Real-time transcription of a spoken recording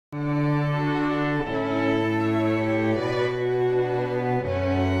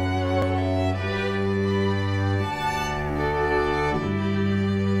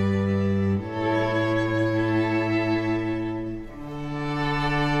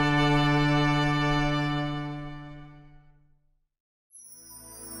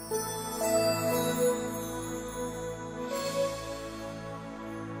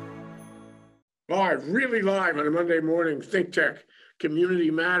really live on a Monday morning Think Tech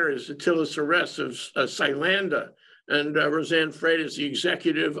Community Matters. Attila Seress of Cylanda and Roseann Freitas, the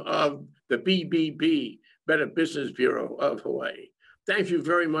executive of the BBB, Better Business Bureau of Hawaii. Thank you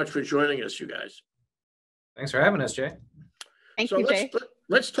very much for joining us, you guys. Thanks for having us, Jay. Thank you, Jay.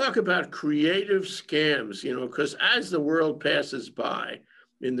 Let's talk about creative scams, because as the world passes by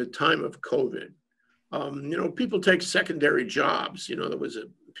in the time of COVID, people take secondary jobs. There was a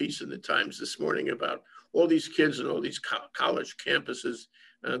piece in the Times this morning about all these kids and all these college campuses.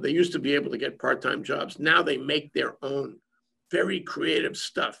 They used to be able to get part-time jobs. Now they make their own very creative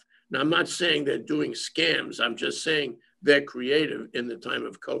stuff. Now, I'm not saying they're doing scams. I'm just saying they're creative in the time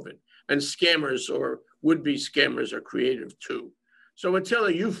of COVID. And scammers or would-be scammers are creative too. So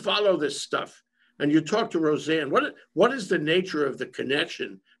Attila, you follow this stuff and you talk to Roseann. What is the nature of the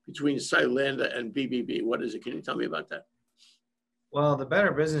connection between Cylanda and BBB? What is it? Can you tell me about that? Well, the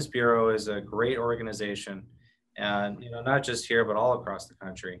Better Business Bureau is a great organization, and not just here, but all across the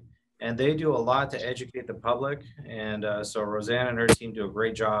country. And they do a lot to educate the public. And so Roseann and her team do a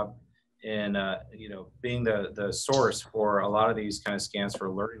great job in being the source for a lot of these kind of scams for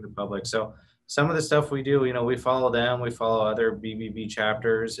alerting the public. So some of the stuff we do, we follow them, we follow other BBB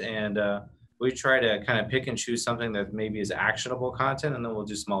chapters, and we try to kind of pick and choose something that maybe is actionable content, and then we'll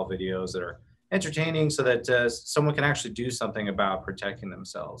do small videos that are entertaining so that someone can actually do something about protecting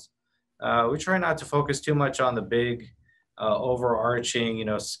themselves. We try not to focus too much on the big, overarching,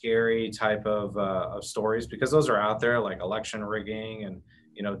 scary type of stories, because those are out there, like election rigging and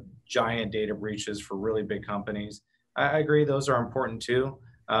giant data breaches for really big companies. I agree, those are important too.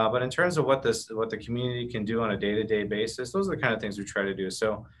 But in terms of what the community can do on a day-to-day basis, those are the kind of things we try to do.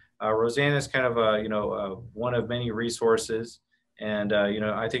 So Roseann is kind of one of many resources, and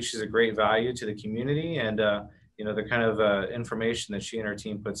I think she's a great value to the community, and the kind of information that she and her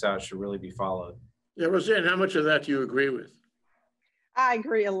team puts out should really be followed. Yeah, Roseann, how much of that do you agree with? I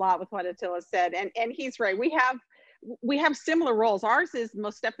agree a lot with what Attila said, and he's right. We have similar roles. Ours is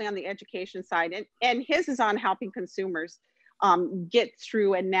most definitely on the education side, and his is on helping consumers get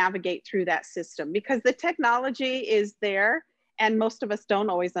through and navigate through that system, because the technology is there and most of us don't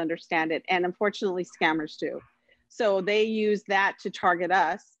always understand it, and unfortunately scammers do. So they use that to target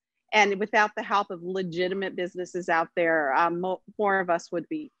us, and without the help of legitimate businesses out there, more of us would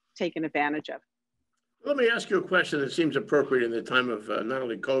be taken advantage of. Let me ask you a question that seems appropriate in the time of not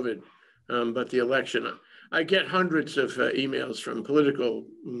only COVID, but the election. I get hundreds of emails from political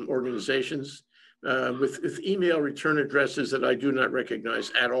organizations with email return addresses that I do not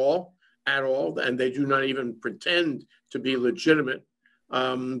recognize at all, and they do not even pretend to be legitimate.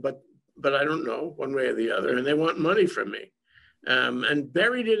 But I don't know one way or the other, and they want money from me. And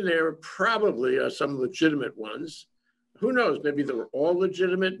buried in there probably are some legitimate ones. Who knows? Maybe they were all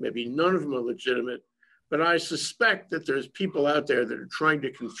legitimate, maybe none of them are legitimate. But I suspect that there's people out there that are trying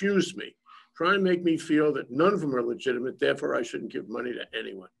to confuse me, trying to make me feel that none of them are legitimate, therefore I shouldn't give money to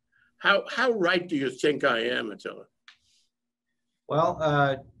anyone. How right do you think I am, Attila?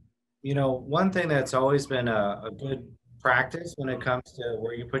 Well, one thing that's always been a good practice when it comes to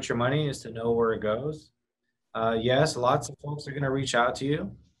where you put your money is to know where it goes. Yes, lots of folks are going to reach out to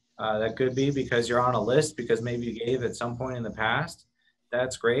you. That could be because you're on a list, because maybe you gave at some point in the past.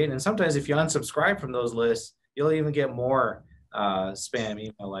 That's great. And sometimes if you unsubscribe from those lists, you'll even get more spam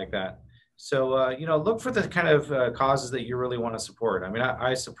email like that. So, look for the kind of causes that you really want to support. I mean,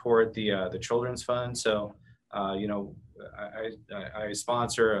 I support the Children's Fund. So, I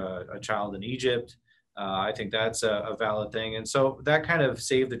sponsor a child in Egypt. I think that's a valid thing. And so that kind of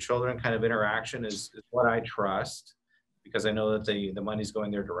Save the Children kind of interaction is what I trust, because I know that the money's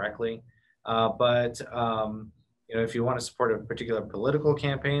going there directly. But if you want to support a particular political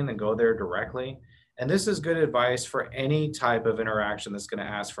campaign, then go there directly. And this is good advice for any type of interaction that's going to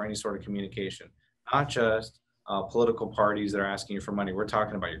ask for any sort of communication, not just political parties that are asking you for money. We're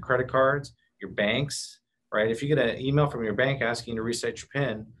talking about your credit cards, your banks, right? If you get an email from your bank asking you to reset your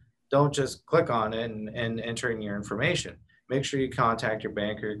PIN, don't just click on it and enter in your information. Make sure you contact your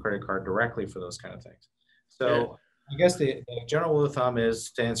bank or your credit card directly for those kind of things. So I guess the general rule of thumb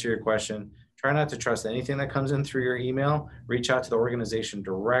is, to answer your question, try not to trust anything that comes in through your email. Reach out to the organization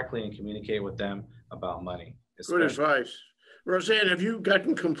directly and communicate with them about money. Good advice. Roseann, have you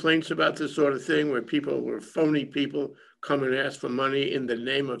gotten complaints about this sort of thing where phony people come and ask for money in the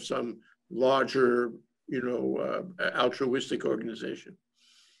name of some larger, altruistic organization?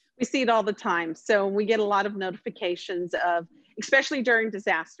 We see it all the time. So we get a lot of notifications of, especially during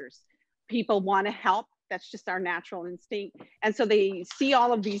disasters, people want to help. That's just our natural instinct. And so they see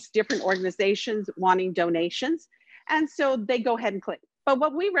all of these different organizations wanting donations. And so they go ahead and click. But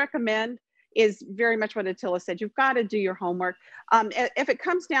what we recommend, is very much what Attila said. You've got to do your homework. If it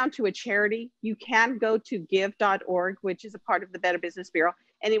comes down to a charity, you can go to give.org, which is a part of the Better Business Bureau,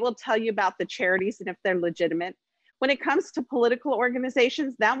 and it will tell you about the charities and if they're legitimate. When it comes to political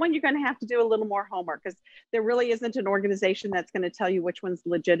organizations, that one you're going to have to do a little more homework, because there really isn't an organization that's going to tell you which one's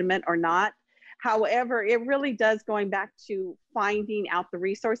legitimate or not. However, it really does, going back to finding out the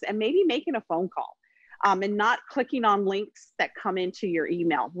resource and maybe making a phone call, and not clicking on links that come into your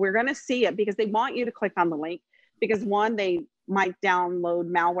email. We're going to see it because they want you to click on the link, because one, they might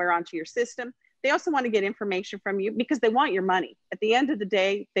download malware onto your system. They also want to get information from you because they want your money. At the end of the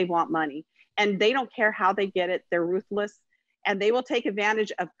day, they want money, and they don't care how they get it. They're ruthless, and they will take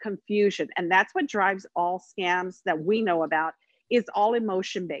advantage of confusion. And that's what drives all scams that we know about, is all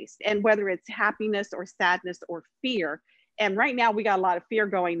emotion based. And whether it's happiness or sadness or fear. And right now we got a lot of fear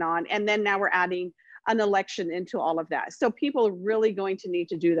going on. And then now we're adding an election into all of that. So people are really going to need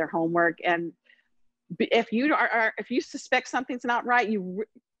to do their homework. And if you suspect something's not right, you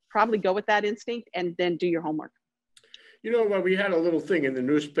probably go with that instinct and then do your homework. You know, well, we had a little thing in the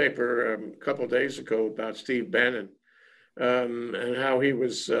newspaper a couple of days ago about Steve Bannon and how he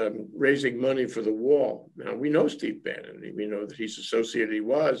was raising money for the wall. Now, we know Steve Bannon. We know that he was associated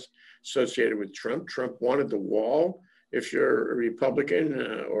with Trump. Trump wanted the wall. If you're a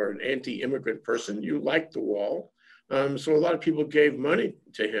Republican or an anti-immigrant person, you like the wall. So a lot of people gave money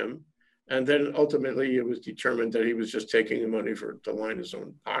to him. And then ultimately it was determined that he was just taking the money to line his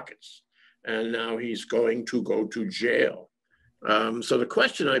own pockets. And now he's going to go to jail. So the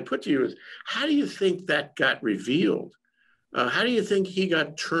question I put to you is, how do you think that got revealed? How do you think he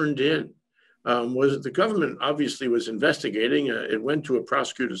got turned in? Was it the government obviously was investigating? It went to a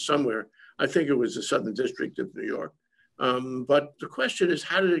prosecutor somewhere. I think it was the Southern District of New York. But the question is,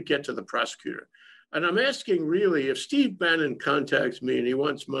 how did it get to the prosecutor? And I'm asking really, if Steve Bannon contacts me and he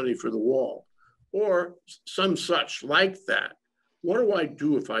wants money for the wall or some such like that, what do I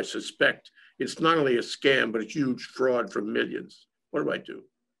do if I suspect it's not only a scam, but a huge fraud for millions? What do I do?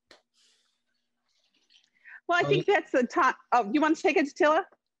 Well, I think that's the time. Oh, you want to take it, Attila?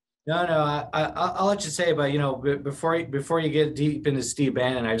 No, I'll let you say, but before you get deep into Steve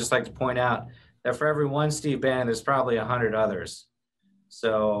Bannon, I just like to point out that for every one Steve Bannon, there's probably 100 others.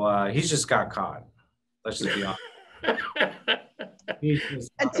 So he's just got caught. Let's just be honest.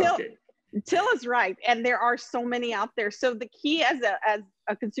 Attila's right, and there are so many out there. So the key as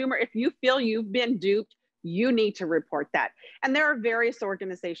a consumer, if you feel you've been duped, you need to report that. And there are various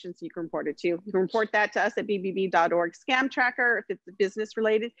organizations you can report it to. You can report that to us at bbb.org scam tracker if it's business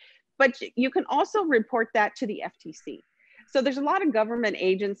related, but you can also report that to the FTC. So there's a lot of government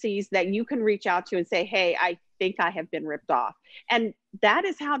agencies that you can reach out to and say, hey, I think I have been ripped off. And that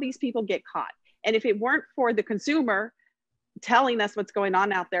is how these people get caught. And if it weren't for the consumer telling us what's going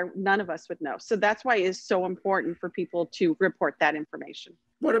on out there, none of us would know. So that's why it's so important for people to report that information.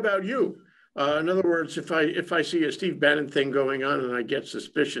 What about you? In other words, if I see a Steve Bannon thing going on and I get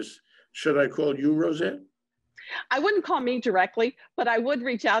suspicious, should I call you, Roseann? I wouldn't call me directly, but I would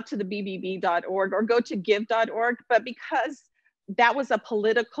reach out to the bbb.org or go to give.org. But because that was a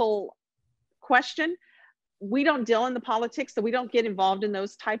political question, we don't deal in the politics, so we don't get involved in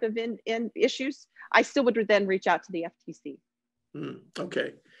those type of issues. I still would then reach out to the FTC.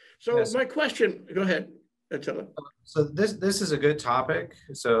 Okay. So yes. My question, go ahead, Attila. So this is a good topic.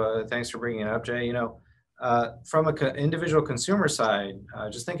 So thanks for bringing it up, Jay. You know, from an individual consumer side,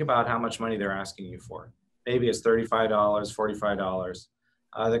 just think about how much money they're asking you for. Maybe it's $35, $45.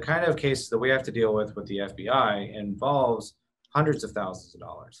 The kind of cases that we have to deal with the FBI involves hundreds of thousands of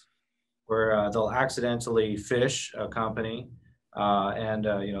dollars, where they'll accidentally phish a company, and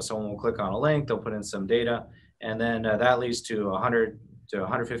you know, someone will click on a link, they'll put in some data, and then that leads to $100,000 to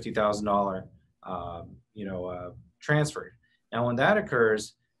 $150,000, transferred. Now, when that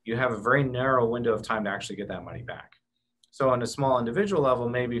occurs, you have a very narrow window of time to actually get that money back. So on a small individual level,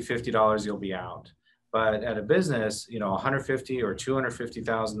 maybe $50 you'll be out. But at a business, you know, $150,000 or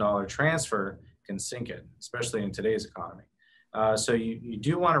 $250,000 transfer can sink it, especially in today's economy. So you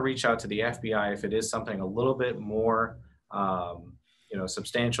do want to reach out to the FBI if it is something a little bit more,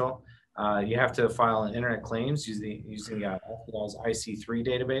 substantial. You have to file an internet claims using FBI's IC3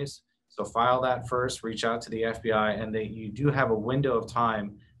 database. So file that first, reach out to the FBI, and you do have a window of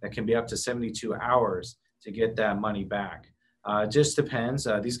time that can be up to 72 hours to get that money back. It just depends.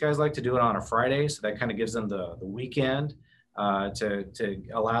 These guys like to do it on a Friday, so that kind of gives them the weekend to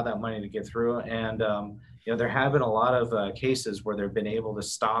allow that money to get through. And there have been a lot of cases where they've been able to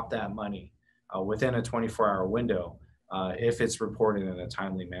stop that money within a 24-hour window if it's reported in a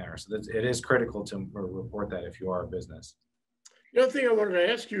timely manner. So it is critical to report that if you are a business. The other thing I wanted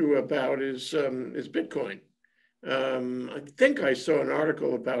to ask you about is Bitcoin. I think I saw an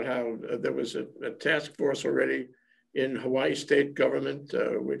article about how there was a task force already in Hawaii state government,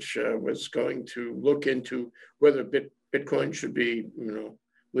 which was going to look into whether Bitcoin should be,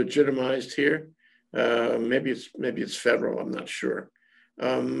 legitimized here. Maybe it's federal. I'm not sure.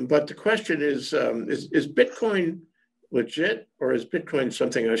 But the question is Bitcoin legit, or is Bitcoin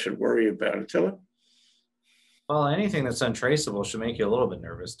something I should worry about? Attila? Well, anything that's untraceable should make you a little bit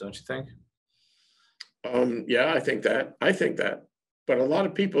nervous, don't you think? Yeah, I think that. But a lot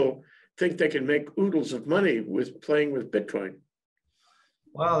of people think they can make oodles of money with playing with Bitcoin.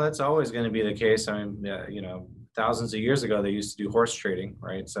 Well, that's always going to be the case. I mean, thousands of years ago, they used to do horse trading,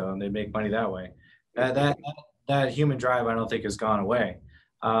 right? So they make money that way. That human drive, I don't think, has gone away.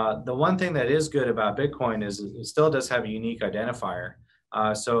 The one thing that is good about Bitcoin is it still does have a unique identifier.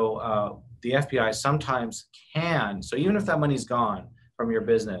 So the FBI sometimes can. So even if that money's gone from your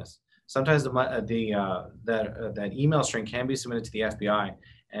business, sometimes that email string can be submitted to the FBI,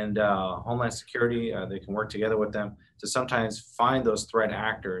 and Homeland Security. They can work together with them to sometimes find those threat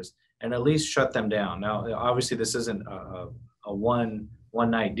actors and at least shut them down. Now, obviously, this isn't a one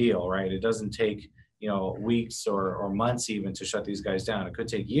night deal, right? It doesn't take weeks or months even to shut these guys down. It could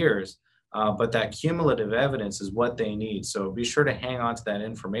take years, but that cumulative evidence is what they need. So be sure to hang on to that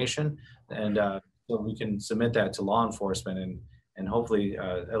information, and so we can submit that to law enforcement and hopefully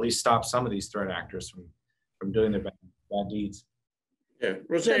at least stop some of these threat actors from doing their bad deeds. Yeah,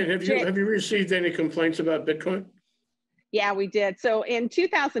 Roseann, have you received any complaints about Bitcoin? Yeah, we did. So in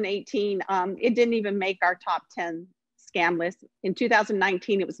 2018, it didn't even make our top 10 scam list. In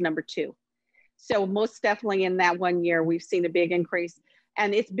 2019, it was number 2. So most definitely in that 1 year, we've seen a big increase,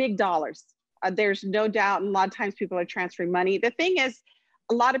 and it's big dollars. There's no doubt. And a lot of times people are transferring money. The thing is,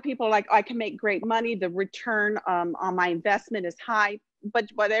 a lot of people are like, I can make great money. The return on my investment is high. But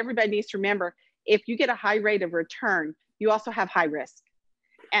what everybody needs to remember, if you get a high rate of return, you also have high risk.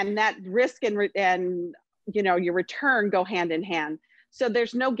 And that risk and your return go hand in hand. So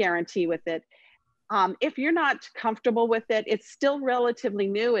there's no guarantee with it. If you're not comfortable with it, it's still relatively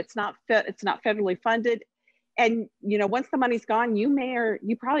new. It's not federally funded, and once the money's gone,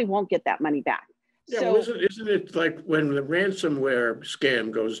 you probably won't get that money back. Yeah, So, well, isn't it like when the ransomware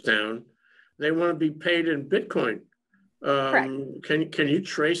scam goes down, they want to be paid in Bitcoin? Can you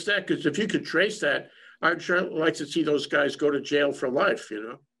trace that? Because if you could trace that, I'd sure like to see those guys go to jail for life.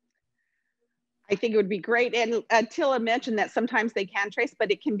 I think it would be great. And Attila mentioned that sometimes they can trace,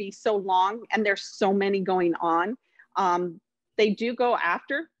 but it can be so long, and there's so many going on. They do go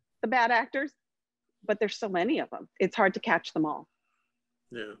after the bad actors, but there's so many of them. It's hard to catch them all.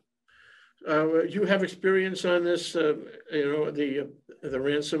 Yeah. You have experience on this, the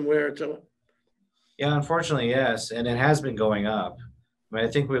ransomware, Attila? Yeah, unfortunately, yes, and it has been going up. I mean, I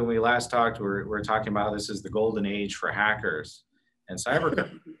think when we last talked, we were talking about how this is the golden age for hackers and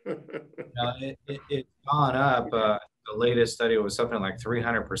cybercrime. It's gone up. The latest study was something like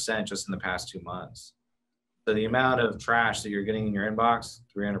 300% just in the past 2 months. So the amount of trash that you're getting in your inbox,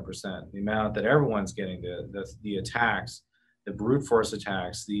 300%. The amount that everyone's getting, the attacks, the brute force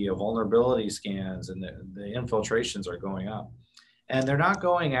attacks, the vulnerability scans, and the infiltrations are going up. And they're not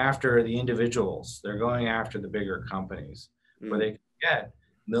going after the individuals. They're going after the bigger companies where they can get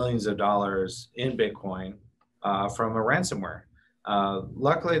millions of dollars in Bitcoin from a ransomware.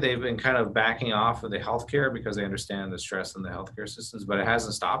 Luckily, they've been kind of backing off of the healthcare because they understand the stress in the healthcare systems, but it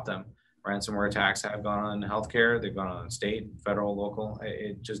hasn't stopped them. Ransomware attacks have gone on in healthcare. They've gone on state, federal, local.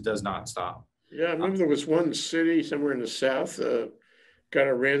 It just does not stop. Yeah, I remember there was one city somewhere in the South got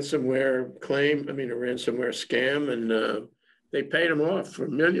a ransomware scam, and they paid them off for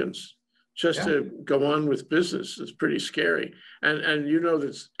millions just to go on with business. It's pretty scary. And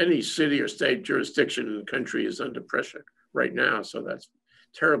that any city or state jurisdiction in the country is under pressure right now, so that's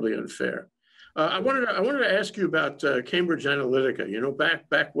terribly unfair. I wanted to ask you about Cambridge Analytica.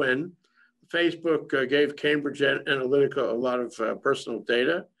 Back when Facebook gave Cambridge Analytica a lot of personal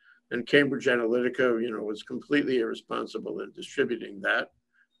data, and Cambridge Analytica, was completely irresponsible in distributing that.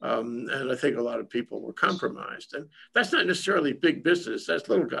 And I think a lot of people were compromised. And that's not necessarily big business. That's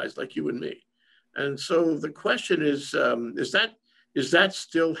little guys like you and me. And so the question is that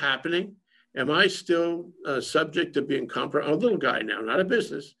still happening? Am I still subject to being compromised? I'm a little guy now, not a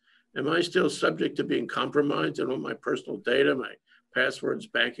business. Am I still subject to being compromised in all my personal data, my passwords,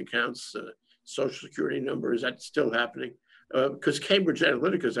 bank accounts, social security number? Is that still happening? Because Cambridge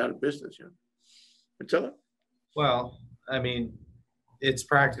Analytica is out of business. Attila? Well, I mean, it's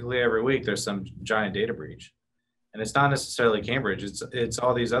practically every week there's some giant data breach. And it's not necessarily Cambridge. It's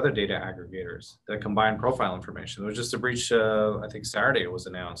all these other data aggregators that combine profile information. There was just a breach, I think Saturday it was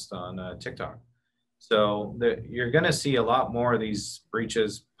announced on TikTok. So you're going to see a lot more of these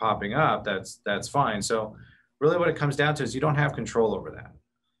breaches popping up. That's fine. So really what it comes down to is you don't have control over that.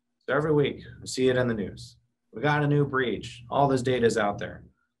 So every week we see it in the news. We got a new breach. All this data is out there.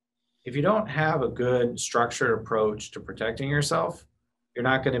 If you don't have a good structured approach to protecting yourself, you're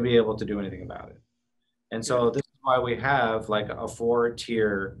not going to be able to do anything about it. And so this is why we have like a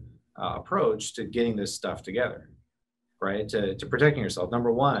 4-tier approach to getting this stuff together, right? To protecting yourself.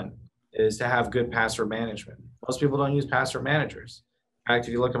 Number one is to have good password management. Most people don't use password managers. In fact,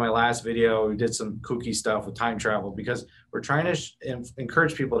 if you look at my last video, we did some kooky stuff with time travel because we're trying to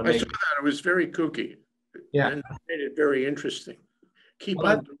encourage people to make. I saw that. It was very kooky. Yeah. And made it very interesting. Keep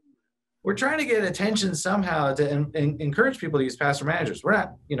Well, on. We're trying to get attention somehow to encourage people to use password managers. We're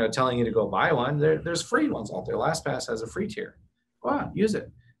not, telling you to go buy one. There's free ones out there. LastPass has a free tier. Go out, use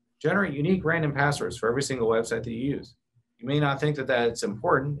it. Generate unique random passwords for every single website that you use. You may not think that that's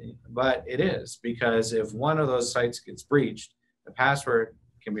important, but it is, because if one of those sites gets breached, the password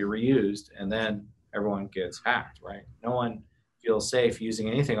can be reused and then everyone gets hacked, right? No one feels safe using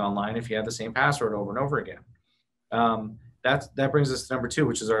anything online if you have the same password over and over again. That brings us to number 2,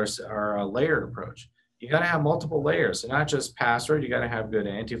 which is our layered approach. You got to have multiple layers, so not just password. You got to have good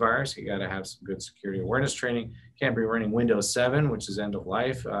antivirus. You got to have some good security awareness training. You can't be running Windows 7, which is end of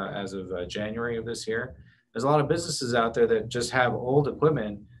life as of January of this year. There's a lot of businesses out there that just have old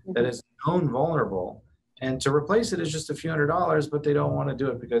equipment that is known vulnerable, and to replace it is just a few $100s, but they don't want to do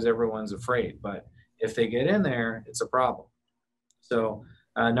it because everyone's afraid. But if they get in there, it's a problem. So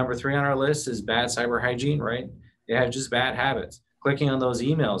number 3 on our list is bad cyber hygiene, right? They have just bad habits. Clicking on those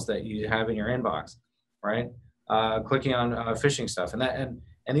emails that you have in your inbox, right? Clicking on phishing stuff, and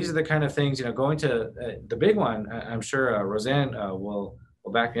these are the kind of things, going to the big one. I'm sure Roseann will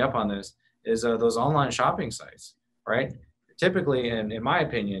back me up on this. Is those online shopping sites, right? Typically, and in my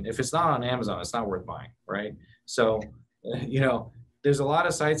opinion, if it's not on Amazon, it's not worth buying, right? So, there's a lot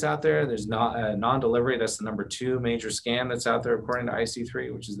of sites out there. There's not non-delivery. That's the number 2 major scam that's out there, according to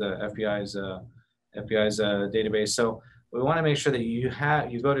IC3, which is the FBI's database. So we want to make sure that you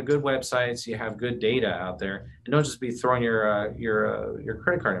go to good websites, you have good data out there, and don't just be throwing your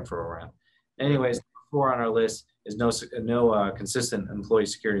credit card info around. Anyways, 4 on our list is no consistent employee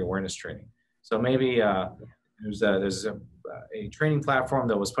security awareness training. So maybe there's a training platform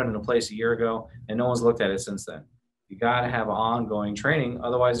that was put into place a year ago, and no one's looked at it since then. You got to have ongoing training,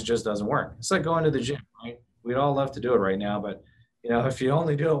 otherwise it just doesn't work. It's like going to the gym, right? We'd all love to do it right now, but if you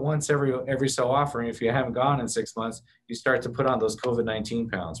only do it once every so often, if you haven't gone in 6 months, you start to put on those COVID-19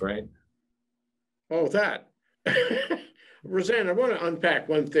 pounds, right? Oh, that. Roseann, I want to unpack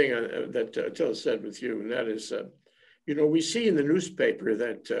one thing that Attila said with you, and that is, we see in the newspaper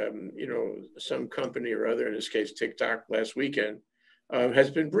that, some company or other, in this case, TikTok last weekend, has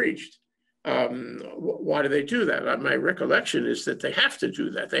been breached. Why do they do that? My recollection is that they have to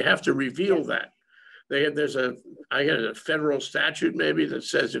do that. They have to reveal that. There's a federal statute maybe that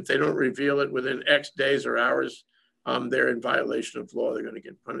says if they don't reveal it within X days or hours, they're in violation of law. They're going to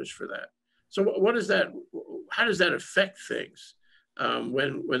get punished for that. So what is that? How does that affect things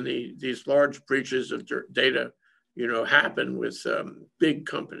when these large breaches of data, happen with big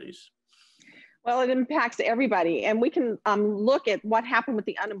companies? Well, it impacts everybody. And we can look at what happened with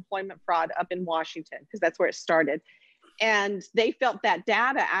the unemployment fraud up in Washington, because that's where it started. And they felt that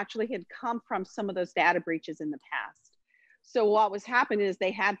data actually had come from some of those data breaches in the past. So what was happening is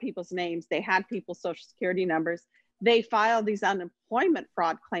they had people's names, they had people's social security numbers, they filed these unemployment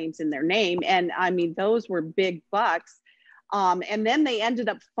fraud claims in their name. And I mean, those were big bucks. And then they ended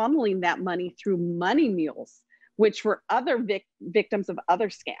up funneling that money through money mules, which were other victims of other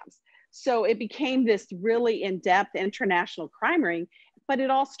scams. So it became this really in-depth international crime ring, but it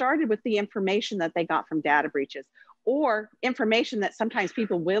all started with the information that they got from data breaches, or information that sometimes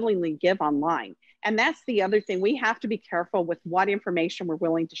people willingly give online. And that's the other thing. We have to be careful with what information we're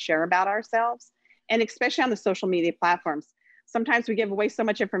willing to share about ourselves, and especially on the social media platforms. Sometimes we give away so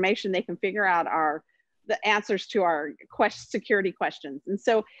much information, they can figure out the answers to our security questions. And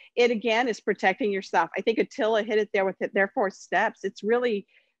so it, again, is protecting yourself. I think Attila hit it there with their 4 steps. It's really,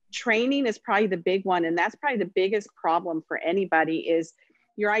 training is probably the big one. And that's probably the biggest problem for anybody is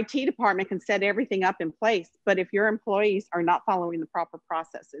your IT department can set everything up in place, but if your employees are not following the proper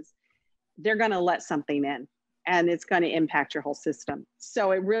processes, they're going to let something in and it's going to impact your whole system.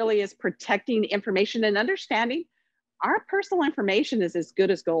 So it really is protecting information and understanding our personal information is as good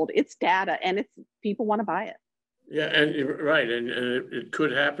as gold. It's data and people want to buy it. Yeah, and right, and it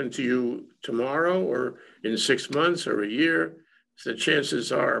could happen to you tomorrow or in 6 months or a year. So the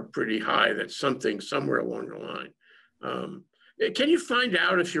chances are pretty high that something somewhere along the line. Can you find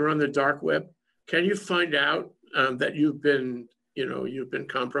out if you're on the dark web? Can you find out that you've been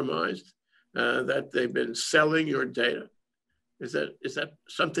compromised, that they've been selling your data? Is that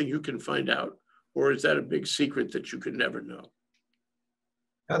something you can find out, or is that a big secret that you could never know?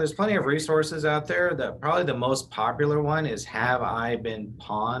 There's plenty of resources out there. Probably the most popular one is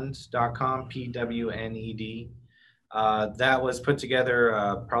haveibeenpwned.com, PWNED. That was put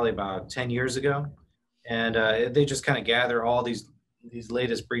together probably about 10 years ago. And they just kind of gather all these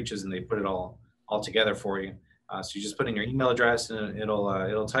latest breaches and they put it all together for you. So you just put in your email address and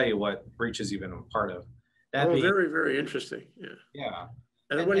it'll tell you what breaches you've been a part of. Very, very interesting. Yeah. Yeah.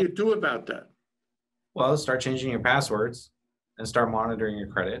 And then what do you do about that? Well, start changing your passwords and start monitoring your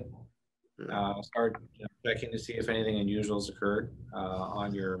credit. Start checking to see if anything unusual has occurred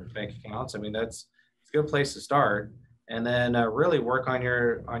on your bank accounts. I mean, it's a good place to start. And then really work on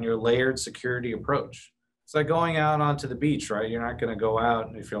your layered security approach. It's like going out onto the beach, right? You're not going to go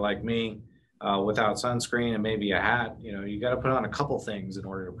out, if you're like me, without sunscreen and maybe a hat. You got to put on a couple things in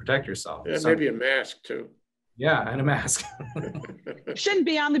order to protect yourself. Yeah, maybe a mask too. Yeah, and a mask. Shouldn't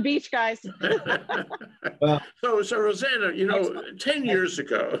be on the beach, guys. So Rosanna, 10 years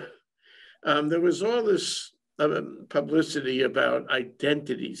ago, there was all this publicity about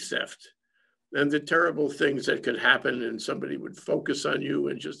identity theft and the terrible things that could happen, and somebody would focus on you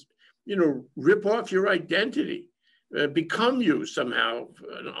and just, rip off your identity, become you somehow,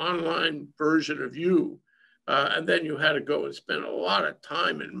 an online version of you. And then you had to go and spend a lot of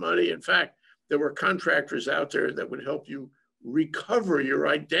time and money. In fact, there were contractors out there that would help you recover your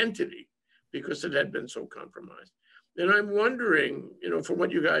identity because it had been so compromised. And I'm wondering, from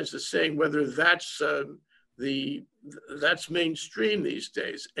what you guys are saying, whether that's mainstream these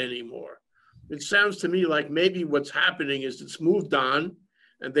days anymore. It sounds to me like maybe what's happening is it's moved on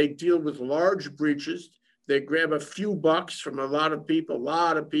and they deal with large breaches. They grab a few bucks from a lot of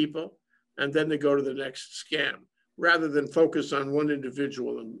people, and then they go to the next scam, rather than focus on one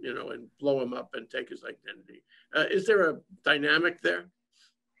individual and blow him up and take his identity. Is there a dynamic there?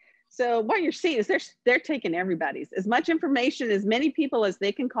 So what you're seeing is they're taking everybody's, as much information, as many people as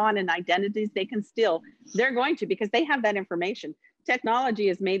they can con and identities they can steal. They're going to, because they have that information. Technology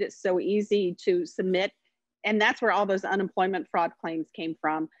has made it so easy to submit, and that's where all those unemployment fraud claims came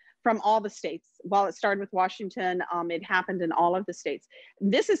from all the states. While it started with Washington, it happened in all of the states.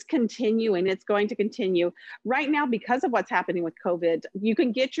 This is continuing. It's going to continue. Right now, because of what's happening with COVID, you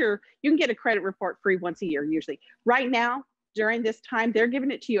can get a credit report free once a year, usually. Right now, during this time, they're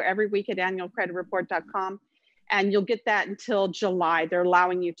giving it to you every week at annualcreditreport.com, and you'll get that until July. They're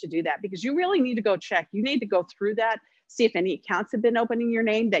allowing you to do that because you really need to go check. You need to go through that, see if any accounts have been opened in your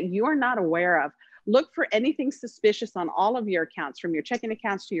name that you are not aware of. Look for anything suspicious on all of your accounts, from your checking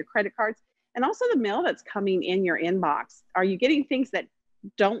accounts to your credit cards, and also the mail that's coming in your inbox. Are you getting things that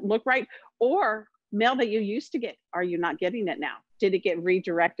don't look right, or mail that you used to get? Are you not getting it now? Did it get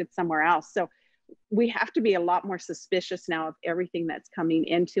redirected somewhere else? So we have to be a lot more suspicious now of everything that's coming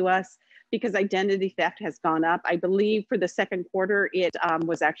into us, because identity theft has gone up. I believe for the second quarter, it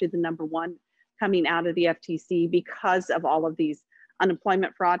was actually the #1 coming out of the FTC because of all of these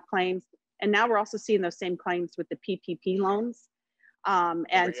unemployment fraud claims. And now we're also seeing those same claims with the PPP loans. So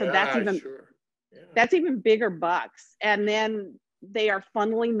that's even bigger bucks. And then they are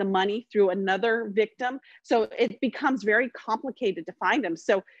funneling the money through another victim. So it becomes very complicated to find them.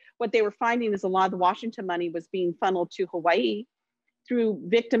 So what they were finding is a lot of the Washington money was being funneled to Hawaii through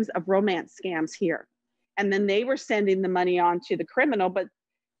victims of romance scams here. And then they were sending the money on to the criminal, but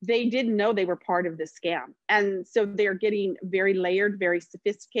they didn't know they were part of the scam. And so they're getting very layered, very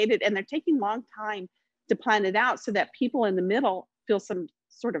sophisticated, and they're taking a long time to plan it out so that people in the middle feel some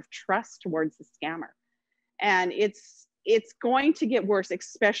sort of trust towards the scammer. And it's going to get worse,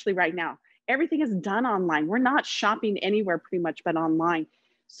 especially right now. Everything is done online. We're not shopping anywhere pretty much but online.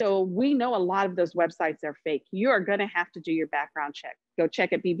 So we know a lot of those websites are fake. You are going to have to do your background check. Go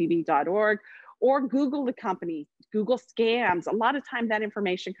check at bbb.org or Google the company, Google scams. A lot of time that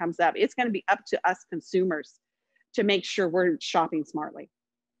information comes up. It's going to be up to us consumers to make sure we're shopping smartly.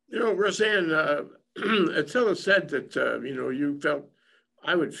 Roseann, Attila said that, you felt,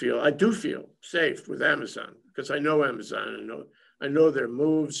 I do feel safe with Amazon because I know Amazon. I know their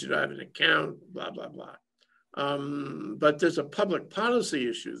moves, I have an account, blah, blah, blah. But there's a public policy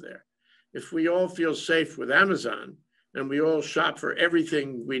issue there. If we all feel safe with Amazon and we all shop for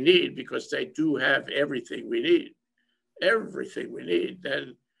everything we need because they do have everything we need,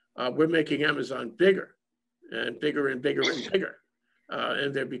 then we're making Amazon bigger. and bigger and bigger and bigger.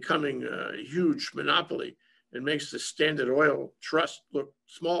 And they're becoming a huge monopoly. It makes the Standard Oil Trust look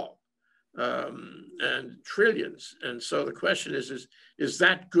small, and trillions. And so the question is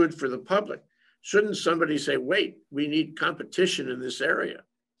that good for the public? Shouldn't somebody say, wait, we need competition in this area?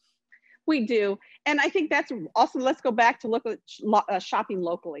 We do. And I think that's also, let's go back to look at shopping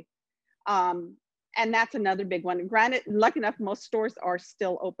locally. And that's another big one. Granted, lucky enough, most stores are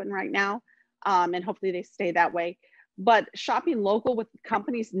still open right now. And hopefully they stay that way. But shopping local with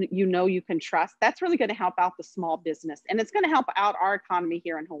companies you can trust, that's really going to help out the small business. And it's going to help out our economy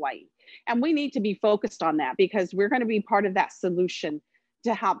here in Hawaii. And we need to be focused on that because we're going to be part of that solution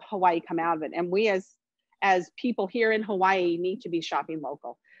to help Hawaii come out of it. And we as people here in Hawaii need to be shopping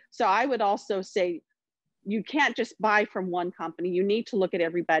local. So I would also say you can't just buy from one company. You need to look at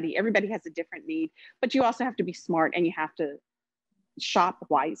everybody. Everybody has a different need, but you also have to be smart and you have to shop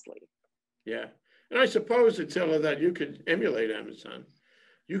wisely. Yeah. And I suppose, Attila, that you could emulate Amazon.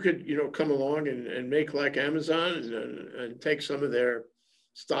 You could, come along and make like Amazon and take some of their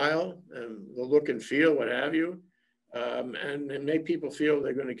style and the look and feel, what have you, and make people feel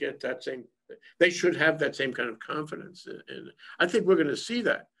they're going to get that same, they should have that same kind of confidence. And I think we're going to see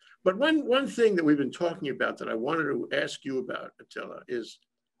that. But one thing that we've been talking about that I wanted to ask you about, Attila, is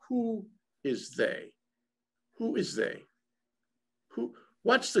who is they? Who is they?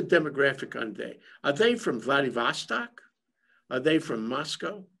 What's the demographic on they? Are they from Vladivostok? Are they from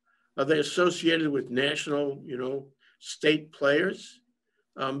Moscow? Are they associated with national, state players?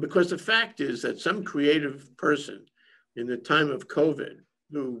 Because the fact is that some creative person in the time of COVID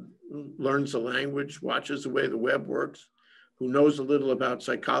who learns the language, watches the way the web works, who knows a little about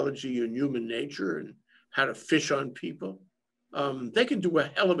psychology and human nature and how to fish on people, they can do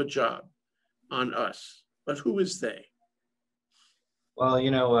a hell of a job on us. But who is they? Well,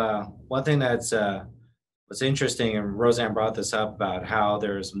 one thing that's what's interesting, and Roseann brought this up about how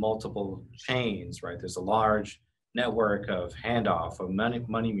there's multiple chains, right? There's a large network of handoff of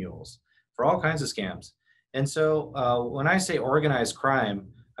money mules for all kinds of scams. And so when I say organized crime,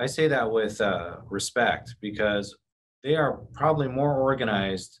 I say that with respect because they are probably more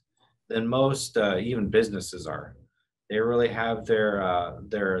organized than most even businesses are. They really have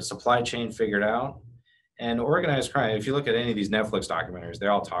their supply chain figured out. And organized crime, if you look at any of these Netflix documentaries, they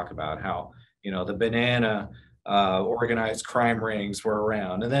all talk about how, the banana organized crime rings were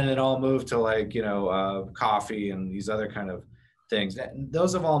around. And then it all moved to coffee and these other kind of things.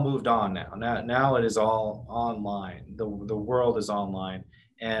 Those have all moved on now. Now it is all online. The world is online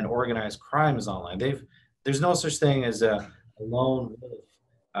and organized crime is online. There's no such thing as a lone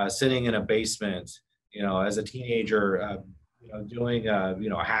wolf sitting in a basement, as a teenager, doing,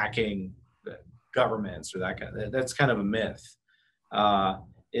 hacking governments or that's kind of a myth.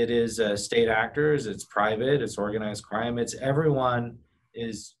 It is state actors, it's private, it's organized crime, it's everyone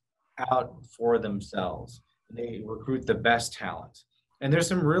is out for themselves. They recruit the best talent. And there's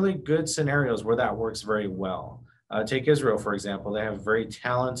some really good scenarios where that works very well. Take Israel, for example. They have a very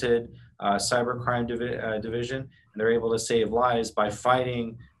talented cybercrime division, and they're able to save lives by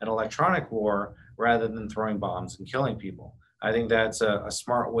fighting an electronic war rather than throwing bombs and killing people. I think that's a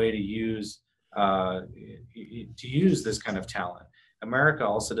smart way to use this kind of talent. America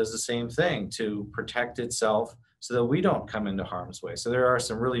also does the same thing to protect itself so that we don't come into harm's way. So there are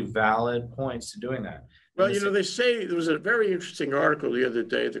some really valid points to doing that. Well, they say there was a very interesting article the other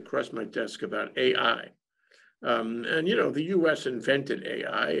day that crossed my desk about AI. And, the US invented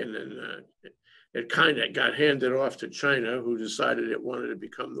AI and then it kind of got handed off to China, who decided it wanted to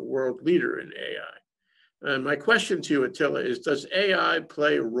become the world leader in AI. And my question to you, Attila, is does AI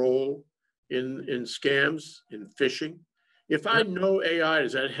play a role in scams, in phishing? If I know AI,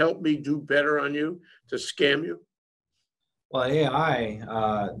 does that help me do better on you to scam you? Well, AI,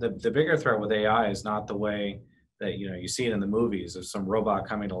 the bigger threat with AI is not the way that you see it in the movies of some robot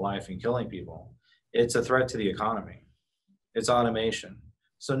coming to life and killing people. It's a threat to the economy. It's automation.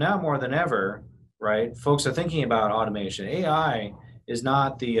 So now more than ever, right? Folks are thinking about automation. AI is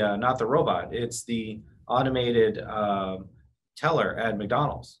not the robot. It's the automated teller at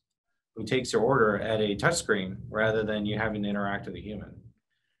McDonald's who takes your order at a touchscreen rather than you having to interact with a human.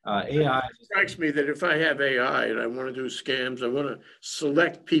 AI it strikes me that if I have AI and I want to do scams, I want to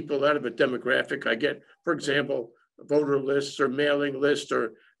select people out of a demographic. I get, for example, voter lists or mailing lists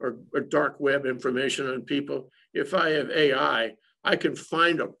or dark web information on people. If I have AI, I can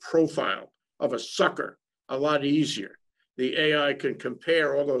find a profile of a sucker a lot easier. The AI can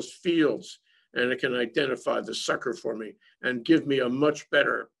compare all those fields and it can identify the sucker for me and give me a much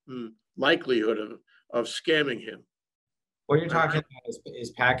better likelihood of scamming him. What you're talking about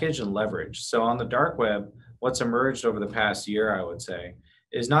is package and leverage. So on the dark web, what's emerged over the past year, I would say,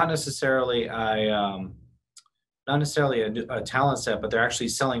 is not necessarily a talent set, but they're actually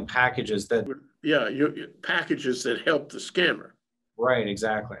selling packages that. Yeah, packages that help the scammer. Right,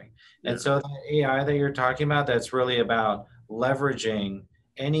 exactly. And Yeah. so the AI that you're talking about, that's really about leveraging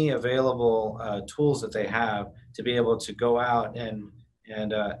any available tools that they have to be able to go out and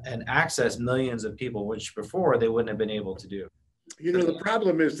access millions of people, which before they wouldn't have been able to do. You know, the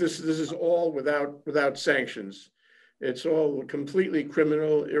problem is this is all without sanctions. It's all completely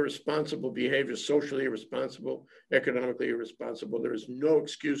criminal, irresponsible behavior, socially irresponsible, economically irresponsible. There is no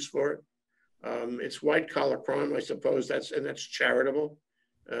excuse for it. It's white collar crime, I suppose. That's charitable.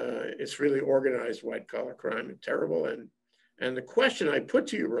 It's really organized white collar crime and terrible. And the question I put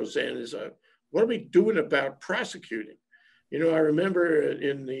to you, Roseann, is what are we doing about prosecuting? You know, I remember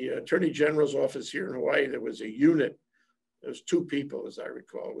in the Attorney General's office here in Hawaii, there was a unit. There was 2 people, as I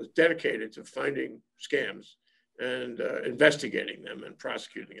recall, it was dedicated to finding scams and investigating them and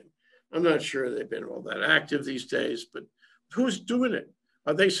prosecuting them. I'm not sure they've been all that active these days, but who's doing it?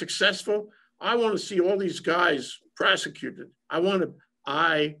 Are they successful? I want to see all these guys prosecuted. I'm going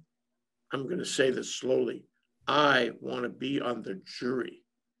to say this slowly. I want to be on the jury.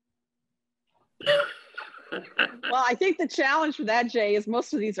 Well, I think the challenge for that, Jay, is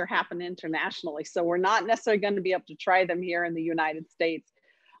most of these are happening internationally. So we're not necessarily going to be able to try them here in the United States.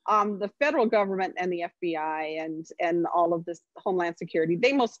 The federal government and the FBI and all of this Homeland Security,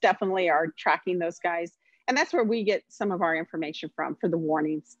 they most definitely are tracking those guys. And that's where we get some of our information from for the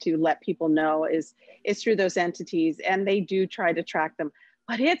warnings to let people know is through those entities. And they do try to track them.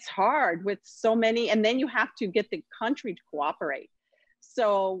 But it's hard with so many. And then you have to get the country to cooperate.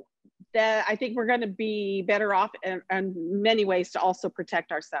 So that I think we're going to be better off in many ways to also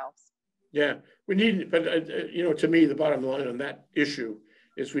protect ourselves. Yeah, we need, but you know, to me, the bottom line on that issue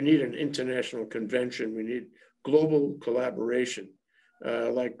is we need an international convention. We need global collaboration,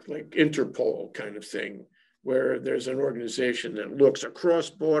 like Interpol kind of thing, where there's an organization that looks across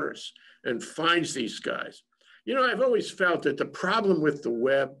borders and finds these guys. You know, I've always felt that the problem with the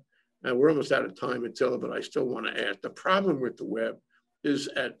web, and we're almost out of time, Attila, but I still want to add, the problem with the web is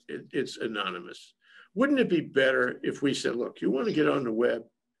it's anonymous. Wouldn't it be better if we said, look, you want to get on the web,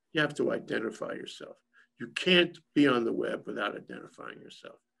 you have to identify yourself. You can't be on the web without identifying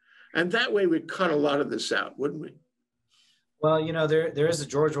yourself. And that way we'd cut a lot of this out, wouldn't we? Well, you know, there is a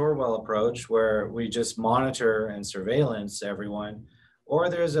George Orwell approach where we just monitor and surveillance everyone, or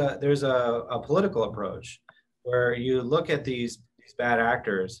there's a political approach where you look at these bad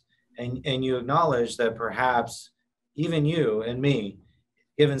actors and you acknowledge that perhaps even you and me,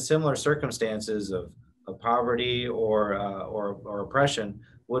 given similar circumstances of poverty or oppression,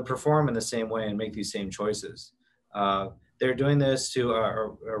 would perform in the same way and make these same choices. They're doing this to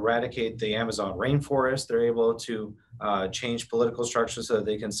eradicate the Amazon rainforest. They're able to change political structures so that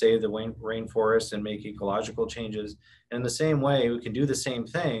they can save the rainforest and make ecological changes. And in the same way, we can do the same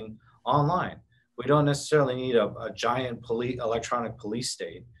thing online. We don't necessarily need a giant electronic police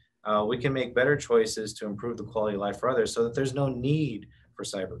state. We can make better choices to improve the quality of life for others so that there's no need for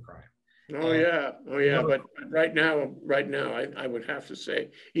cybercrime. Oh yeah. But right now, I would have to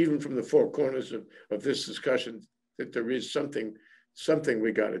say, even from the 4 corners of this discussion, that there is something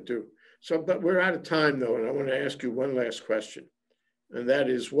we got to do. So, but we're out of time though, and I want to ask you one last question, and that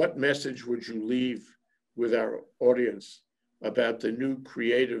is, what message would you leave with our audience about the new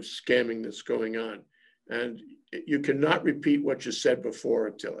creative scamming that's going on? And you cannot repeat what you said before,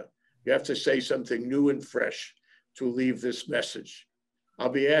 Attila. You have to say something new and fresh to leave this message. I'll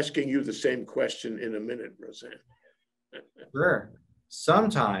be asking you the same question in a minute, Roseann. Sure.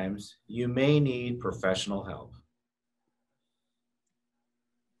 Sometimes you may need professional help.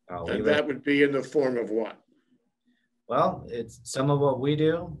 And that would be in the form of what? Well, it's some of what we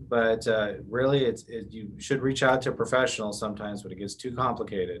do, but really you should reach out to a professional sometimes when it gets too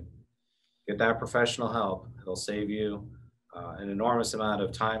complicated. Get that professional help. It'll save you an enormous amount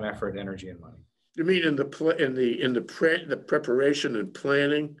of time, effort, energy, and money. You mean in the preparation and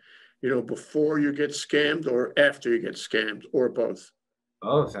planning, you know, before you get scammed or after you get scammed, or both?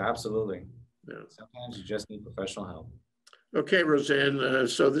 Both, absolutely. Yeah. Sometimes you just need professional help. Okay, Roseann,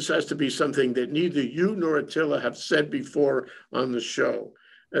 so this has to be something that neither you nor Attila have said before on the show.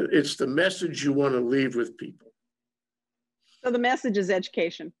 It's the message you want to leave with people. So the message is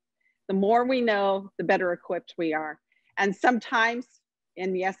education. The more we know, the better equipped we are. And sometimes,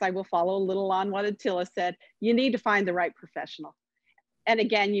 and yes, I will follow a little on what Attila said, you need to find the right professional. And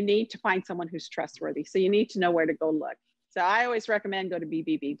again, you need to find someone who's trustworthy. So you need to know where to go look. So I always recommend go to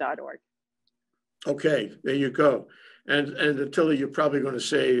bbb.org. Okay, there you go. And Attila, you're probably going to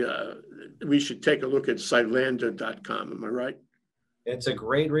say we should take a look at Cylanda.com. Am I right? It's a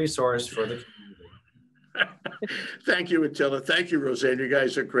great resource for the community. Thank you, Attila. Thank you, Roseann. You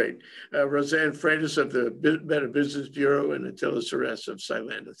guys are great. Roseann Freitas of the Better Business Bureau and Attila Seress of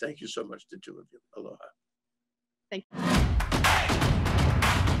Cylanda. Thank you so much, the two of you. Aloha. Thank you.